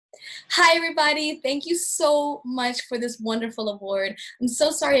Hi, everybody. Thank you so much for this wonderful award. I'm so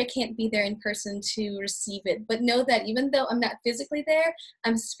sorry I can't be there in person to receive it, but know that even though I'm not physically there,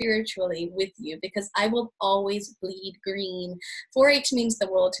 I'm spiritually with you because I will always bleed green. 4-H means the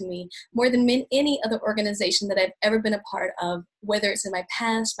world to me more than any other organization that I've ever been a part of, whether it's in my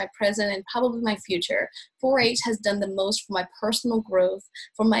past, my present, and probably my future. 4-H has done the most for my personal growth,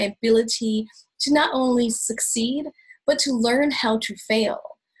 for my ability to not only succeed, but to learn how to fail.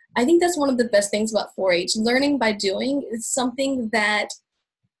 I think that's one of the best things about 4-H. Learning by doing is something that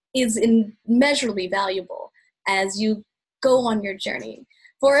is immeasurably valuable as you go on your journey.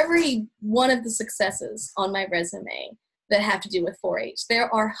 For every one of the successes on my resume that have to do with 4-H,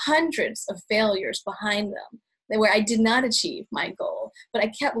 there are hundreds of failures behind them where I did not achieve my goal, but I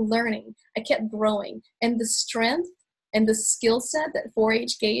kept learning, I kept growing, and the strength and the skill set that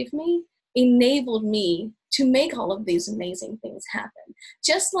 4-H gave me enabled me to make all of these amazing things happen.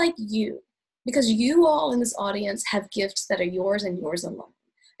 Just like you, because you all in this audience have gifts that are yours and yours alone.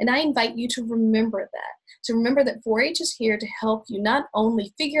 And I invite you to remember that 4-H is here to help you not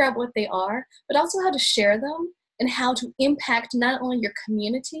only figure out what they are, but also how to share them and how to impact not only your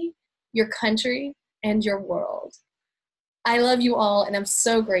community, your country, and your world. I love you all, and I'm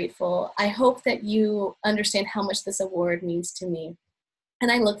so grateful. I hope that you understand how much this award means to me.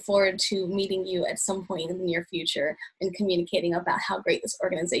 And I look forward to meeting you at some point in the near future and communicating about how great this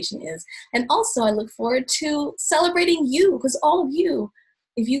organization is. And also, I look forward to celebrating you, because all of you,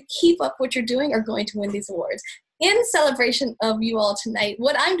 if you keep up what you're doing, are going to win these awards. In celebration of you all tonight,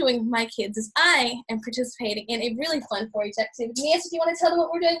 what I'm doing with my kids is I am participating in a really fun 4-H activity. Nancy, do you want to tell them what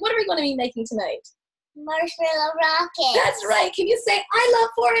we're doing? What are we going to be making tonight? Marshmallow rockets. That's right. Can you say, I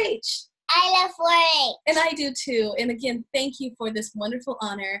love 4-H? I love 4-H. And I do too. And again, thank you for this wonderful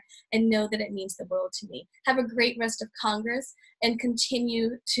honor, and know that it means the world to me. Have a great rest of Congress and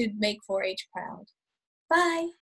continue to make 4-H proud. Bye.